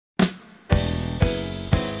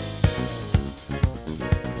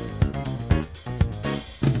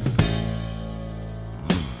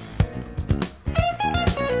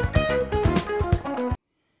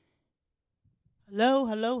Hello,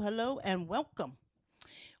 hello, hello, and welcome.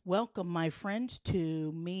 Welcome, my friends,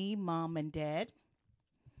 to me, mom, and dad.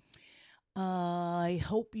 I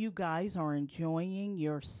hope you guys are enjoying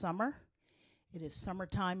your summer. It is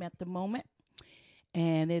summertime at the moment,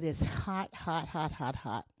 and it is hot, hot, hot, hot,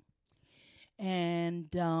 hot.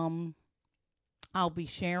 And I'll be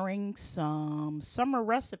sharing some summer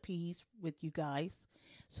recipes with you guys.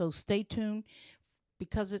 So stay tuned.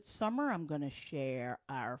 Because it's summer, I'm going to share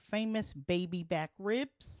our famous baby back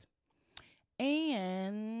ribs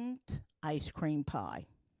and ice cream pie.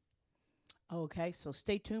 Okay, so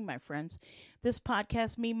stay tuned, my friends. This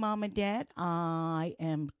podcast, Me, Mom, and Dad, I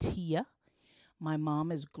am Tia. My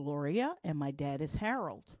mom is Gloria, and my dad is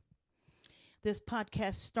Harold. This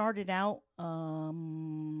podcast started out,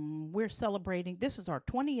 we're celebrating, this is our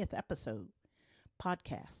 20th episode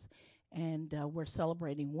podcast, and we're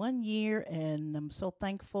celebrating 1 year, and I'm so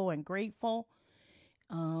thankful and grateful.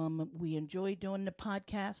 We enjoy doing the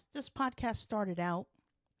podcast. This podcast started out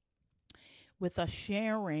with us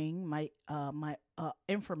sharing my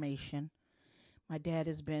information. My dad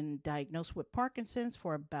has been diagnosed with Parkinson's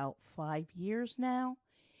for about 5 years now,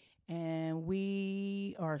 and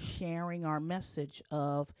we are sharing our message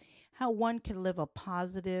of how one can live a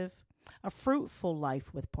positive, a fruitful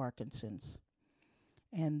life with Parkinson's.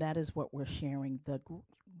 And that is what we're sharing, the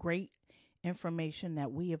great information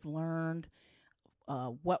that we have learned,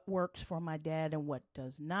 what works for my dad and what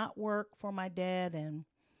does not work for my dad. And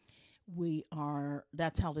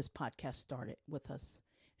that's how this podcast started, with us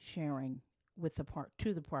sharing with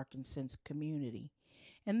to the Parkinson's community.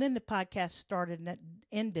 And then the podcast started and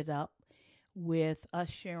ended up with us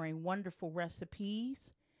sharing wonderful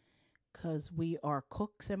recipes, because we are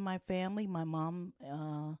cooks in my family. My mom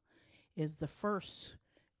is the first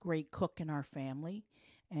great cook in our family,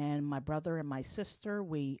 and my brother and my sister,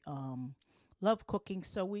 we love cooking,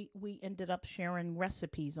 so we ended up sharing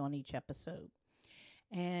recipes on each episode.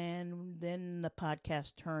 And then the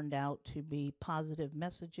podcast turned out to be positive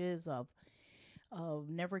messages of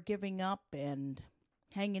never giving up and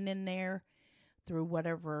hanging in there through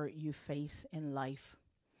whatever you face in life.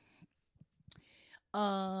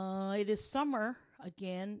 It is summer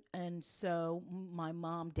again, and so my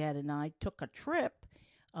mom, dad, and I took a trip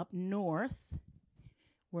up north.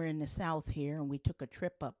 We're in the south here, and we took a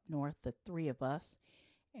trip up north, the three of us.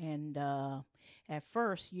 And at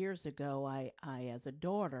first, years ago, I as a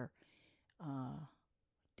daughter,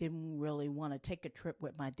 didn't really want to take a trip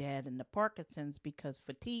with my dad and the Parkinson's, because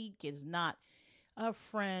fatigue is not a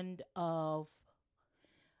friend of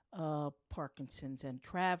Parkinson's. And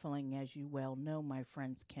traveling, as you well know, my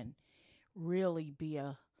friends, can really be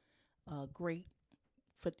a great.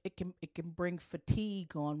 It can bring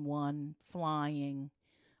fatigue on one flying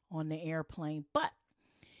on the airplane, but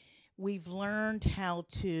we've learned how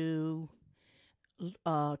to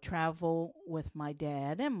travel with my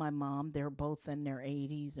dad and my mom. They're both in their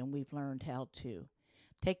 80s, and we've learned how to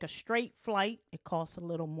take a straight flight. It costs a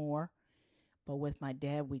little more, but with my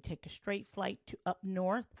dad, we take a straight flight to up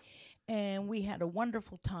north, and we had a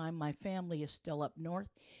wonderful time. My family is still up north.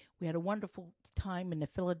 We had a wonderful time in the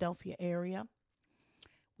Philadelphia area.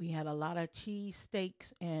 We had a lot of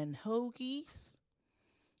cheesesteaks and hoagies,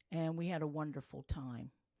 and we had a wonderful time.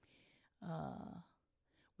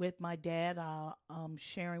 With my dad,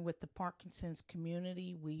 sharing with the Parkinson's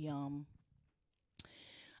community, we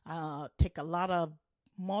take a lot of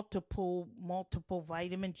multiple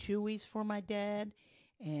vitamin chewies for my dad,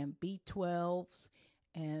 and B12s,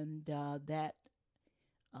 and um,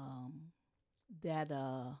 that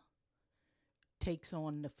takes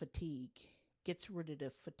on the fatigue, gets rid of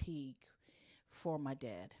the fatigue for my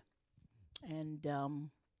dad. And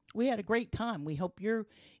we had a great time. We hope you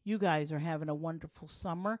guys are having a wonderful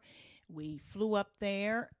summer. We flew up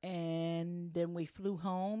there, and then we flew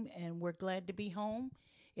home, and we're glad to be home.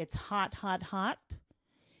 It's hot, hot, hot.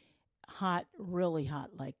 Hot, really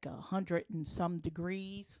hot, like 100 and some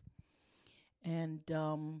degrees. And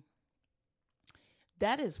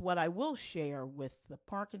that is what I will share with the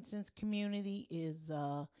Parkinson's community is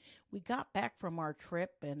we got back from our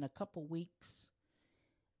trip, and a couple weeks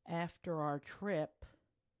after our trip,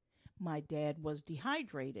 my dad was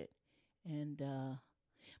dehydrated. And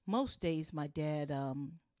most days my dad,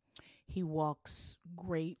 he walks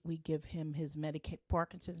great. We give him his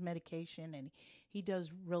Parkinson's medication, and he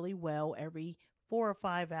does really well. Every 4 or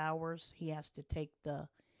 5 hours, he has to take the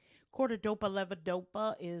cortidopa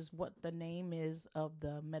levodopa, is what the name is of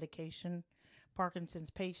the medication Parkinson's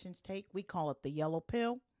patients take. We call it the yellow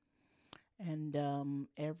pill. And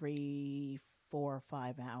every 4 or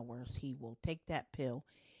 5 hours, he will take that pill.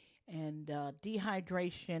 And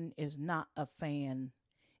dehydration is not a fan.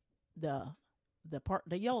 The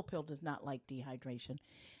the yellow pill does not like dehydration,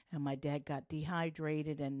 and my dad got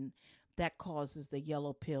dehydrated, and that causes the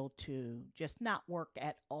yellow pill to just not work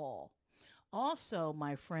at all. Also,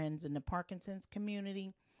 my friends in the Parkinson's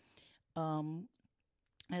community, um,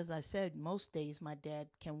 as I said, most days my dad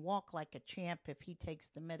can walk like a champ if he takes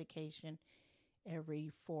the medication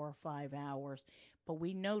every 4 or 5 hours. But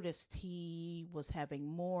we noticed he was having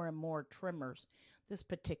more and more tremors this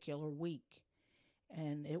particular week.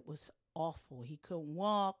 And it was awful. He couldn't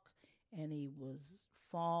walk and he was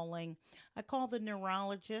falling. I called the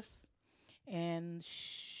neurologist, and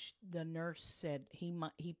the nurse said he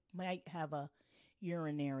might have a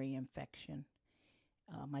urinary infection.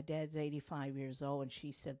 My dad's 85 years old, and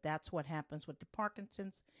she said that's what happens with the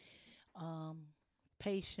Parkinson's um,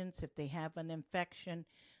 patients. If they have an infection,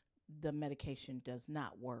 the medication does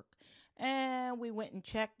not work. And we went and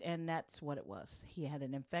checked, and that's what it was. He had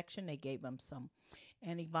an infection. They gave him some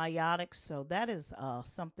antibiotics. So that is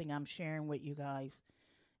something I'm sharing with you guys.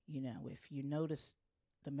 If you notice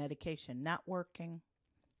the medication not working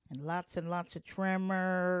and lots of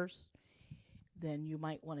tremors, then you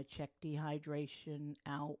might want to check dehydration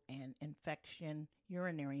out, and infection.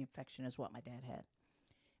 Urinary infection is what my dad had.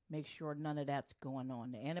 Make sure none of that's going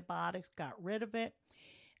on. The antibiotics got rid of it.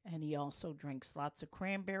 And he also drinks lots of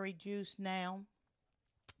cranberry juice now.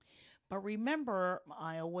 But remember,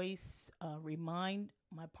 I always remind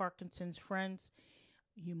my Parkinson's friends,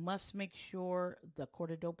 you must make sure the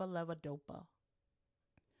cortidopa levodopa,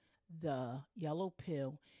 the yellow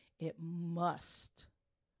pill, it must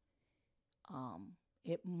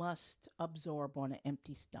absorb on an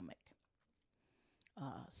empty stomach.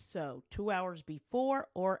 So 2 hours before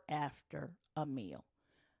or after a meal.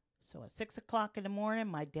 So at 6 o'clock in the morning,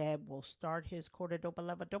 my dad will start his cortidopa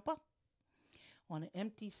levodopa on an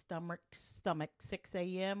empty stomach. 6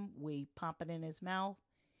 a.m., we pop it in his mouth,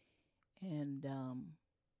 and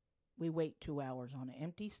we wait 2 hours on an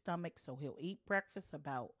empty stomach. So he'll eat breakfast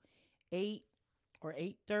about 8 or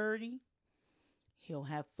 8:30. He'll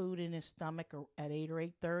have food in his stomach at 8 or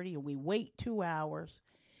 8:30, and we wait 2 hours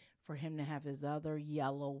for him to have his other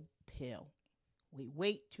yellow pill. We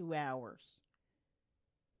wait 2 hours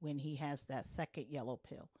when he has that second yellow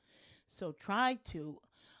pill. So try to,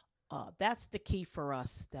 that's the key for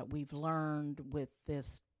us that we've learned with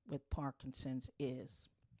Parkinson's is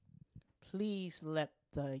please let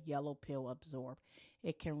the yellow pill absorb.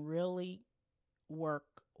 It can really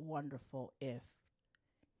work wonderful if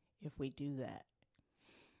we do that.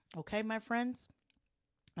 Okay, my friends?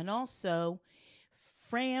 And also,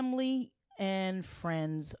 family and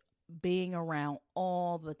friends being around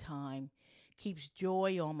all the time keeps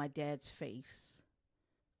joy on my dad's face.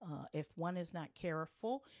 If one is not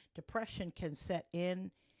careful, depression can set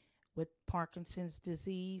in with Parkinson's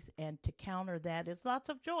disease, and to counter that is lots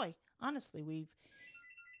of joy. Honestly,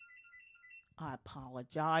 I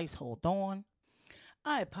apologize. Hold on.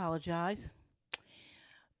 I apologize.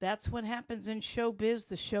 That's what happens in showbiz.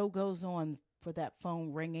 The show goes on for that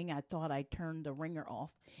phone ringing. I thought I turned the ringer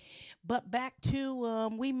off. But back to,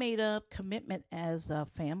 we made a commitment as a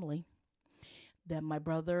family that my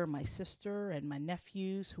brother, my sister, and my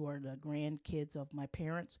nephews, who are the grandkids of my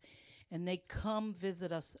parents, and they come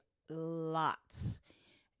visit us lots.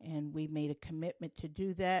 And we made a commitment to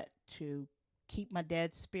do that, to keep my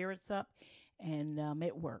dad's spirits up, and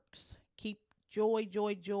it works. Keep joy,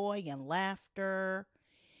 and laughter.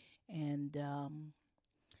 And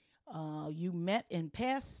you met in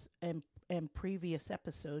past and previous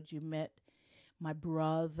episodes. You met my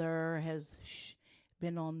brother has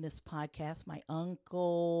been on this podcast, my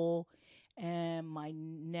uncle, and my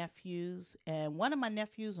nephews. And one of my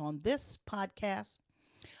nephews on this podcast,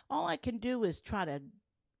 all I can do is try to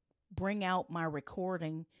bring out my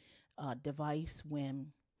recording device when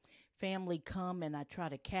family come, and I try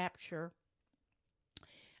to capture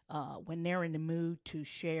when they're in the mood to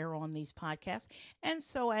share on these podcasts. And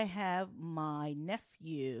so I have my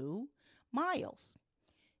nephew, Miles.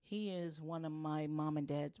 He is one of my mom and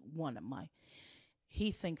dad's,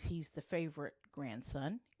 he thinks he's the favorite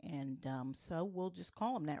grandson. And so we'll just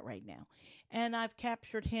call him that right now. And I've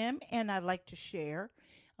captured him, and I'd like to share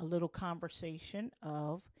a little conversation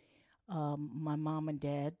of my mom and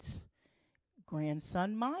dad's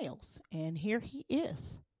grandson, Miles. And here he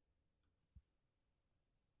is.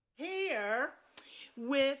 Here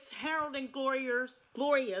with Harold and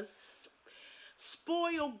Gloria's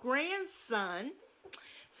spoiled grandson.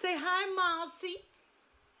 Say hi, Milesy.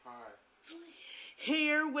 Hi.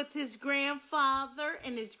 Here with his grandfather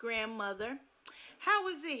and his grandmother. How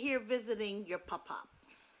is it here visiting your papa?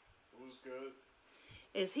 It was good.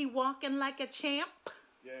 Is he walking like a champ?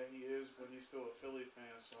 Yeah, he is, but he's still a Philly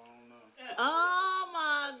fan, so I don't know. Oh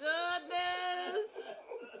my goodness.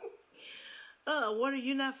 What are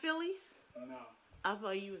you not Phillies? No. I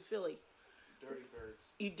thought you was Philly. Dirty Birds.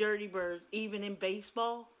 You dirty birds, even in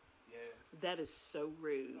baseball? Yeah. That is so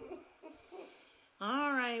rude.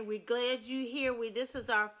 All right, we're glad you're here. This is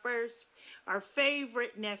our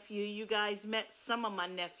favorite nephew. You guys met some of my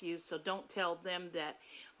nephews, so don't tell them that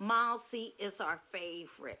Milesy is our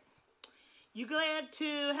favorite. You glad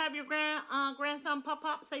to have your grandson Pop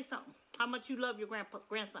say something? How much you love your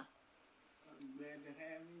grandson? I'm glad to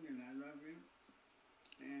have him, and I love him,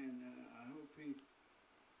 and I hope he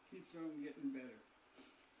keeps on getting better.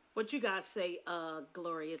 What you guys say,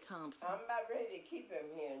 Gloria Thompson? I'm about ready to keep him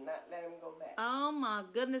here and not let him go back. Oh my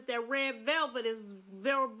goodness, that red velvet is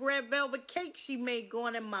red velvet cake she made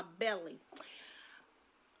going in my belly.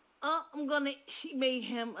 She made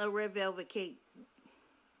him a red velvet cake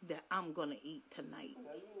that I'm gonna eat tonight.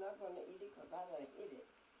 No, you're not gonna eat it because I don't eat it.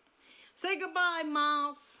 Say goodbye,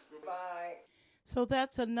 Miles. Goodbye. So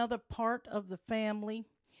that's another part of the family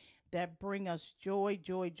that bring us joy,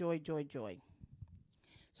 joy, joy, joy, joy.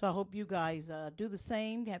 So I hope you guys do the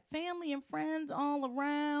same. Have family and friends all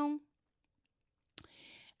around.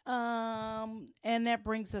 And that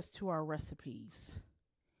brings us to our recipes.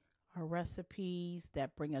 Our recipes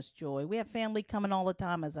that bring us joy. We have family coming all the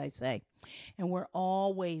time, as I say. And we're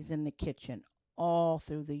always in the kitchen all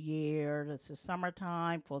through the year. This is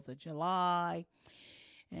summertime, 4th of July,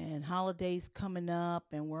 and holidays coming up.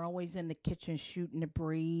 And we're always in the kitchen shooting the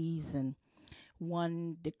breeze and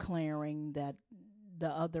one declaring that the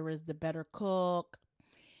other is the better cook.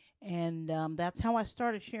 And that's how I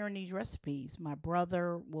started sharing these recipes. My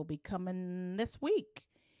brother will be coming this week.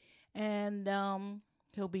 And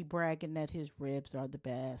he'll be bragging that his ribs are the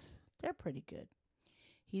best. They're pretty good.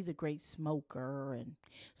 He's a great smoker. And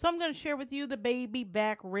so I'm going to share with you the baby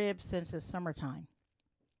back ribs since it's summertime.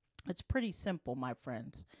 It's pretty simple, my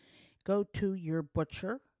friends. Go to your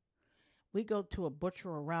butcher. We go to a butcher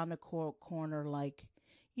around the corner like,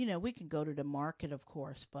 we can go to the market, of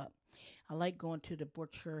course, but I like going to the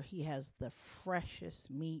butcher. He has the freshest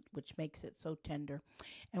meat, which makes it so tender.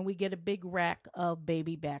 And we get a big rack of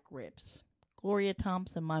baby back ribs. Gloria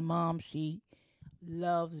Thompson, my mom, she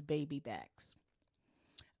loves baby backs.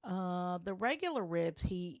 The regular ribs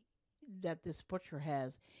that this butcher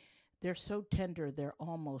has, they're so tender, they're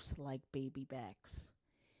almost like baby backs.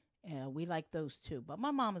 We like those too. But my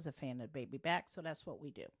mom is a fan of baby backs, so that's what we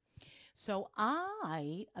do. So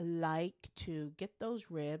I like to get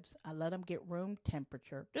those ribs. I let them get room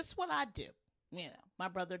temperature. This is what I do. My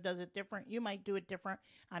brother does it different. You might do it different.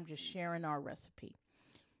 I'm just sharing our recipe.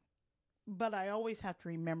 But I always have to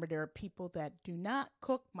remember there are people that do not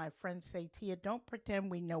cook. My friends say, Tia, don't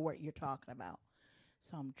pretend we know what you're talking about.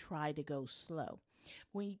 So I'm trying to go slow.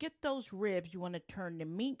 When you get those ribs, you want to turn the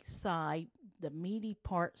meat side, the meaty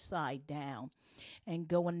part side down, and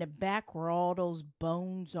go in the back where all those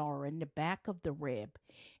bones are in the back of the rib.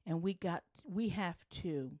 And we have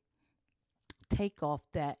to take off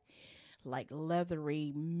that like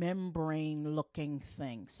leathery membrane looking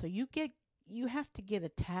thing. So you have to get a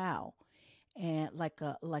towel and like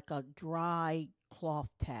a dry cloth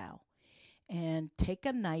towel, and take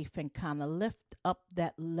a knife and kind of lift up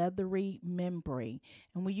that leathery membrane.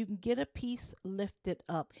 And when you can get a piece lifted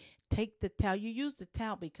up, take the towel. You use the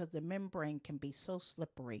towel because the membrane can be so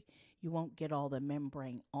slippery. You won't get all the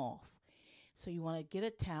membrane off. So you want to get a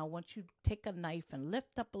towel. Once you take a knife and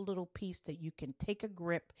lift up a little piece that you can take a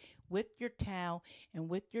grip with your towel, and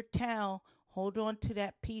with your towel, hold on to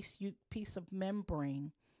that piece of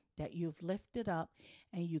membrane that you've lifted up,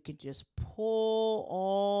 and you can just pull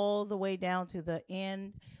all the way down to the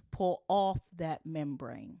end, pull off that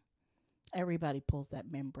membrane. Everybody pulls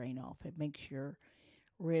that membrane off. It makes your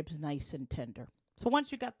ribs nice and tender. So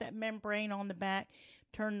once you got that membrane on the back,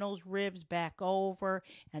 turn those ribs back over,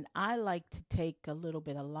 and I like to take a little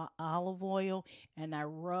bit of olive oil, and I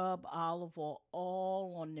rub olive oil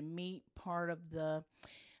all on the meat part of the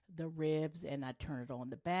ribs, and I turn it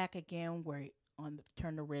on the back again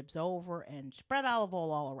turn the ribs over and spread olive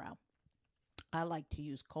oil all around. I like to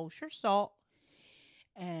use kosher salt,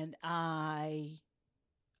 and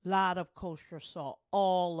lot of kosher salt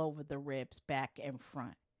all over the ribs, back and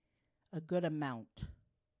front. A good amount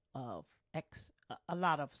of a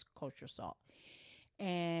lot of kosher salt.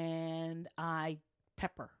 And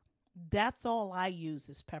pepper. That's all I use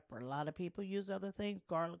is pepper. A lot of people use other things,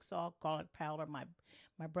 garlic salt, garlic powder. My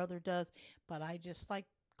brother does, but I just like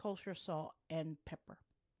kosher salt and pepper.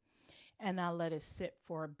 And I let it sit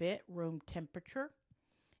for a bit, room temperature.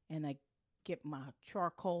 And I get my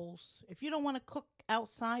charcoals. If you don't want to cook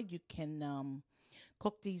outside, you can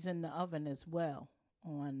cook these in the oven as well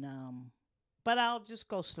but I'll just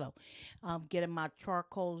go slow. Getting my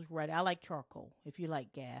charcoals ready. I like charcoal if you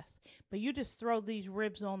like gas. But you just throw these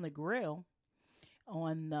ribs on the grill.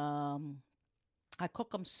 I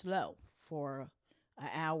cook them slow for an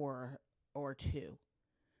hour or two.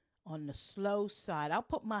 On the slow side,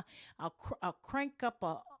 I'll crank up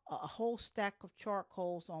a whole stack of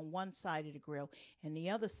charcoals on one side of the grill, and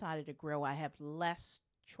the other side of the grill I have less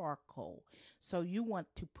charcoal. So you want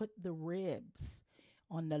to put the ribs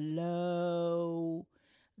on the low,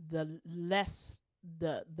 the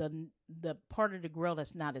part of the grill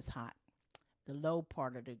that's not as hot, the low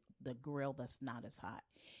part of the grill that's not as hot,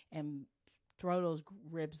 and throw those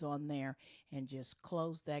ribs on there and just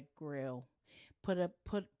close that grill. Put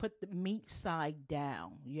the meat side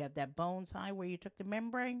down. You have that bone side where you took the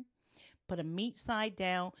membrane. Put a meat side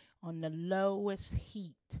down on the lowest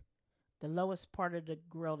heat, the lowest part of the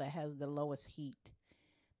grill that has the lowest heat.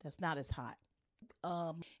 That's not as hot.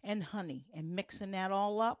 And honey, and mixing that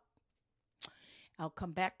all up. I'll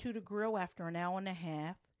come back to the grill after an hour and a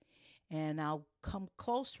half, and I'll come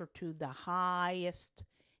closer to the highest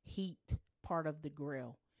heat part of the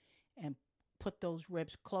grill and put those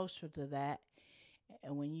ribs closer to that.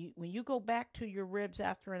 And when you go back to your ribs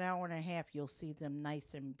after an hour and a half, you'll see them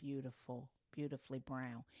nice and beautifully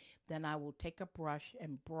brown. Then I will take a brush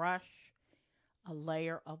and brush a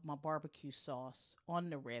layer of my barbecue sauce on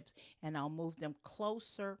the ribs, and I'll move them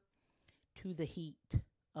closer to the heat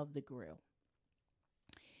of the grill.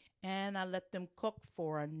 And I let them cook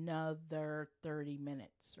for another 30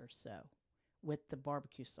 minutes or so with the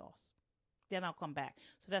barbecue sauce. Then I'll come back.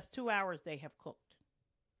 So that's 2 hours they have cooked,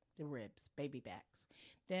 the ribs, baby backs.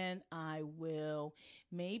 Then I will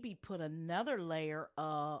maybe put another layer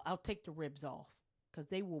I'll take the ribs off because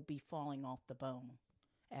they will be falling off the bone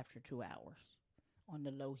after 2 hours on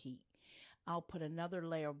the low heat. I'll put another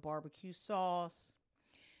layer of barbecue sauce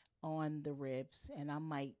on the ribs, and I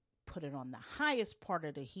might put it on the highest part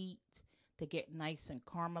of the heat to get nice and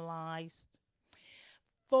caramelized.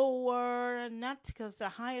 Not because the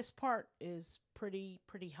highest part is pretty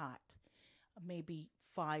hot. Maybe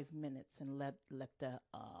 5 minutes, and let the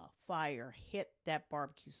fire hit that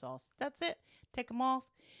barbecue sauce. That's it. Take them off.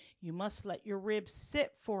 You must let your ribs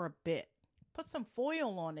sit for a bit. Put some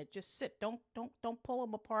foil on it. Just sit. Don't pull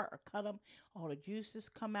them apart or cut them. All the juices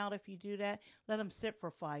come out if you do that. Let them sit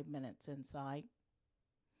for 5 minutes inside.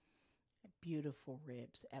 Beautiful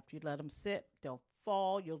ribs. After you let them sit, they'll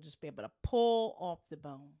fall. You'll just be able to pull off the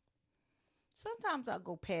bone. Sometimes I'll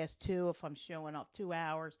go past 2 if I'm showing off 2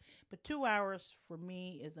 hours, but 2 hours for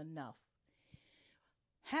me is enough.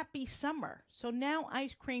 Happy summer. So now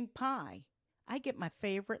ice cream pie. I get my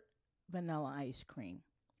favorite vanilla ice cream.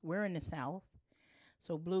 We're in the South,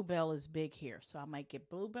 so Bluebell is big here. So I might get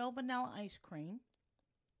Bluebell vanilla ice cream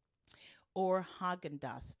or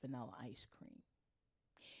Haagen-Dazs vanilla ice cream.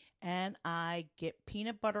 And I get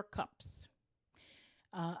peanut butter cups.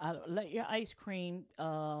 Let your ice cream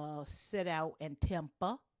sit out and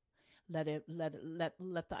temper. Let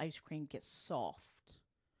the ice cream get soft.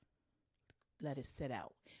 Let it sit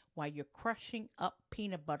out while you're crushing up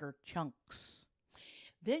peanut butter chunks.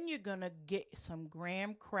 Then you're gonna get some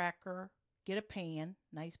graham cracker. Get a pan,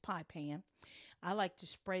 nice pie pan. I like to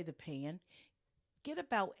spray the pan. Get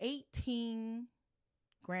about 18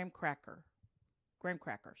 graham crackers.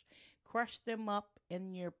 Crush them up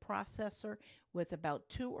in your processor with about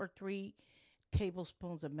 2 or 3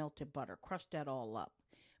 tablespoons of melted butter. Crush that all up.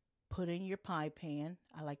 Put in your pie pan.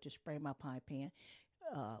 I like to spray my pie pan.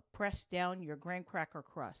 Press down your graham cracker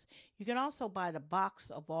crust. You can also buy the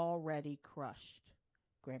box of already crushed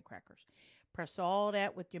graham crackers. Press all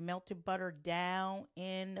that with your melted butter down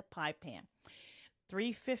in the pie pan.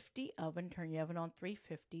 350 oven. Turn your oven on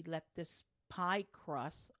 350. Let this pie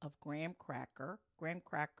crust of graham cracker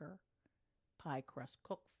pie crust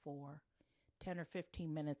cook for 10 or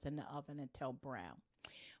 15 minutes in the oven until brown.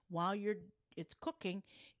 While it's cooking,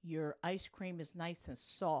 your ice cream is nice and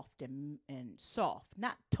soft and soft.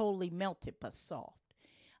 Not totally melted, but soft.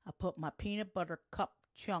 I put my peanut butter cup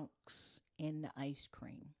chunks in the ice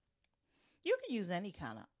cream. You can use any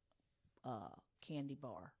kind of candy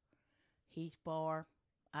bar. Heath bar.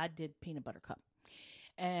 I did peanut butter cup.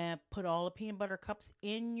 And put all the peanut butter cups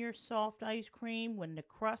in your soft ice cream. When the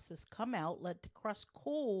crust has come out, let the crust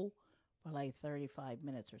cool for like 35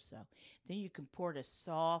 minutes or so. Then you can pour the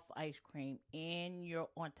soft ice cream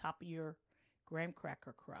on top of your graham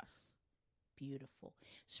cracker crust. Beautiful.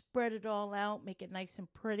 Spread it all out, make it nice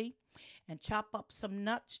and pretty, and chop up some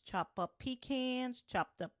nuts, chop up pecans,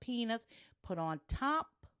 chopped up peanuts, put on top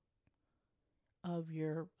of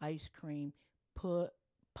your ice cream. Put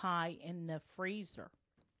pie in the freezer.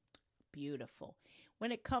 beautiful.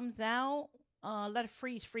 When it comes out, let it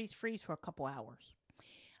freeze for a couple hours.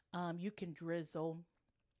 You can drizzle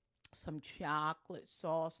some chocolate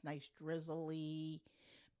sauce, nice drizzly,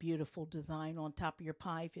 beautiful design on top of your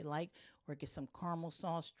pie if you like, or get some caramel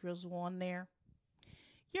sauce drizzle on there.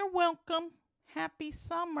 You're welcome. Happy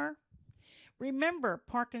summer. Remember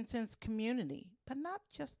Parkinson's community, but not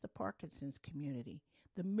just the Parkinson's community,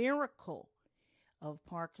 the miracle of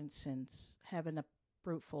Parkinson's, having a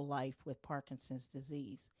fruitful life with Parkinson's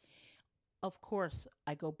disease. Of course,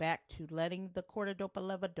 I go back to letting the cortidopa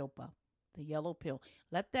levodopa, the yellow pill,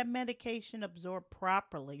 let that medication absorb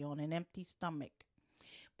properly on an empty stomach.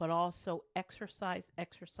 But also exercise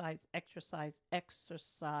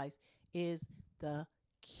is the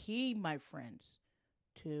key, my friends,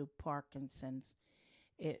 to Parkinson's.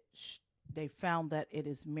 They found that it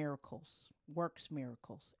is works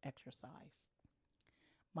miracles, exercise.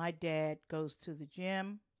 My dad goes to the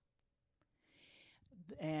gym,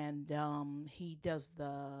 and he does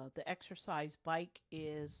the exercise bike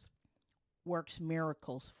works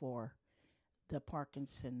miracles for the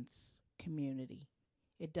Parkinson's community.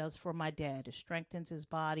 It does for my dad. It strengthens his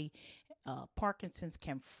body. Parkinson's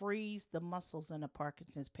can freeze the muscles in a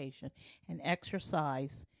Parkinson's patient, and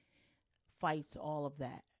exercise fights all of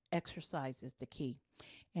that. Exercise is the key,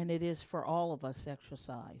 and it is for all of us.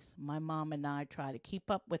 Exercise. My mom and I try to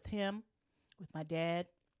keep up with him, with my dad,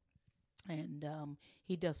 and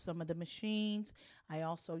he does some of the machines. I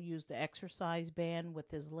also use the exercise band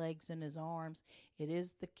with his legs and his arms. It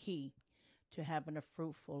is the key to having a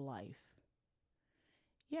fruitful life.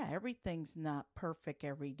 Yeah, everything's not perfect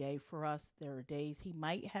every day for us. There are days he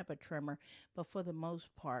might have a tremor, but for the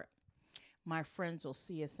most part, my friends will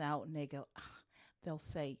see us out and they'll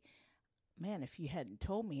say, man, if you hadn't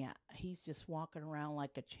told me, he's just walking around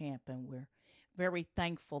like a champ. And we're very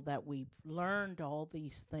thankful that we've learned all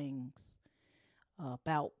these things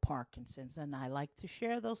about Parkinson's. And I like to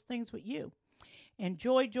share those things with you. And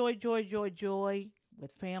joy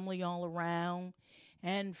with family all around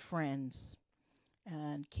and friends.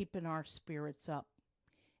 And keeping our spirits up.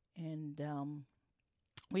 And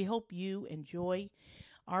we hope you enjoy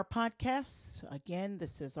our podcasts. Again,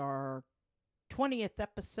 this is our 20th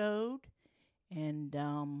episode. And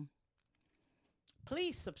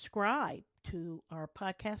please subscribe to our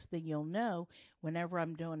podcast. Then you'll know whenever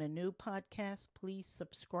I'm doing a new podcast. Please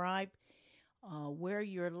subscribe where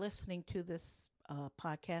you're listening to this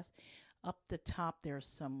podcast. Up the top, there's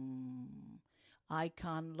some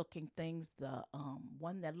icon looking things, the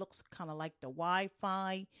one that looks kind of like the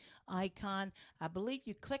Wi-Fi icon. I believe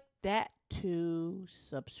you click that to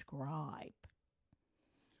subscribe.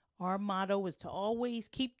 Our motto is to always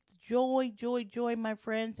keep joy, my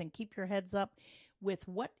friends, and keep your heads up with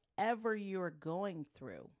whatever you're going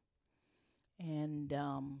through. And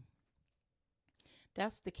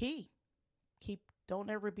that's the key. Don't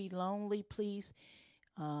ever be lonely, please.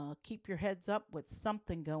 Keep your heads up with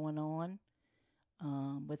something going on.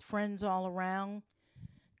 With friends all around.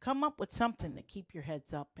 Come up with something to keep your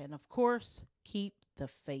heads up. And, of course, keep the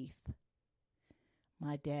faith.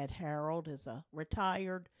 My dad, Harold, is a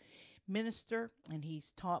retired minister, and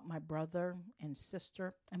he's taught my brother and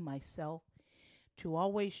sister and myself to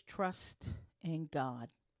always trust in God,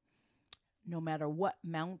 no matter what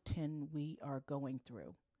mountain we are going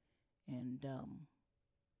through. And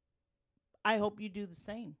I hope you do the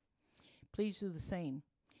same. Please do the same.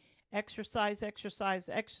 Exercise.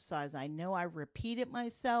 I know I repeat it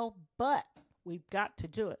myself, but we've got to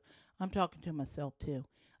do it. I'm talking to myself too.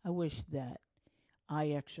 I wish that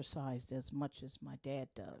I exercised as much as my dad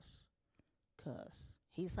does. Because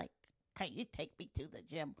he's like, can't you take me to the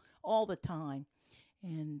gym all the time?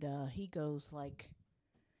 And he goes like,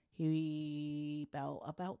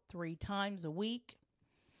 about 3 times a week.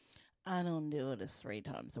 I don't do it as 3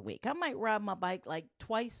 times a week. I might ride my bike like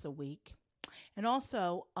twice a week. And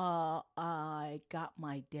also, I got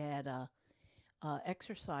my dad a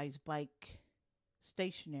exercise bike,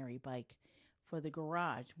 stationary bike, for the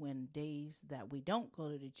garage. When days that we don't go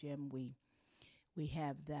to the gym, we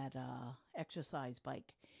have that exercise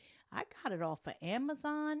bike. I got it off of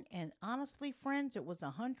Amazon, and honestly, friends, it was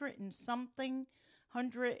 $140 some.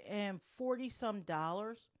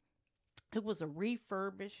 It was a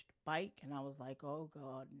refurbished bike, and I was like, oh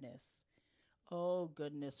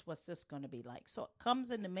goodness, what's this going to be like? So it comes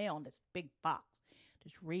in the mail in this big box,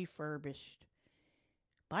 this refurbished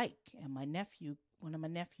bike. And one of my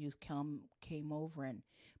nephews came over and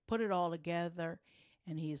put it all together.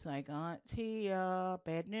 And he's like, Auntie,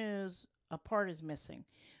 bad news, a part is missing.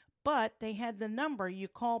 But they had the number. You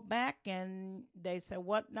call back and they said,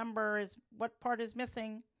 what part is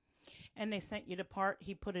missing? And they sent you the part.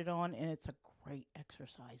 He put it on, and it's a great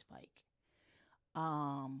exercise bike.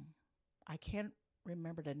 I can't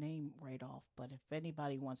remember the name right off, but if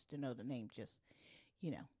anybody wants to know the name, just,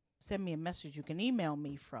 send me a message. You can email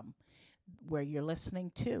me from where you're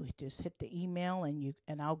listening to. Just hit the email,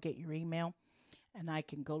 and I'll get your email, and I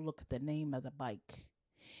can go look at the name of the bike.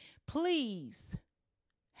 Please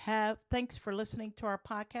thanks for listening to our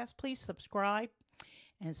podcast. Please subscribe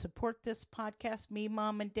and support this podcast, me,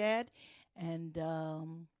 Mom, and Dad. And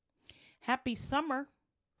happy summer.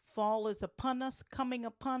 Fall is upon us, coming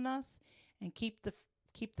upon us. And keep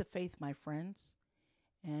the faith, my friends.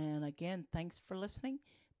 And again, thanks for listening.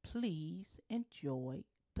 Please enjoy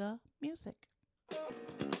the music.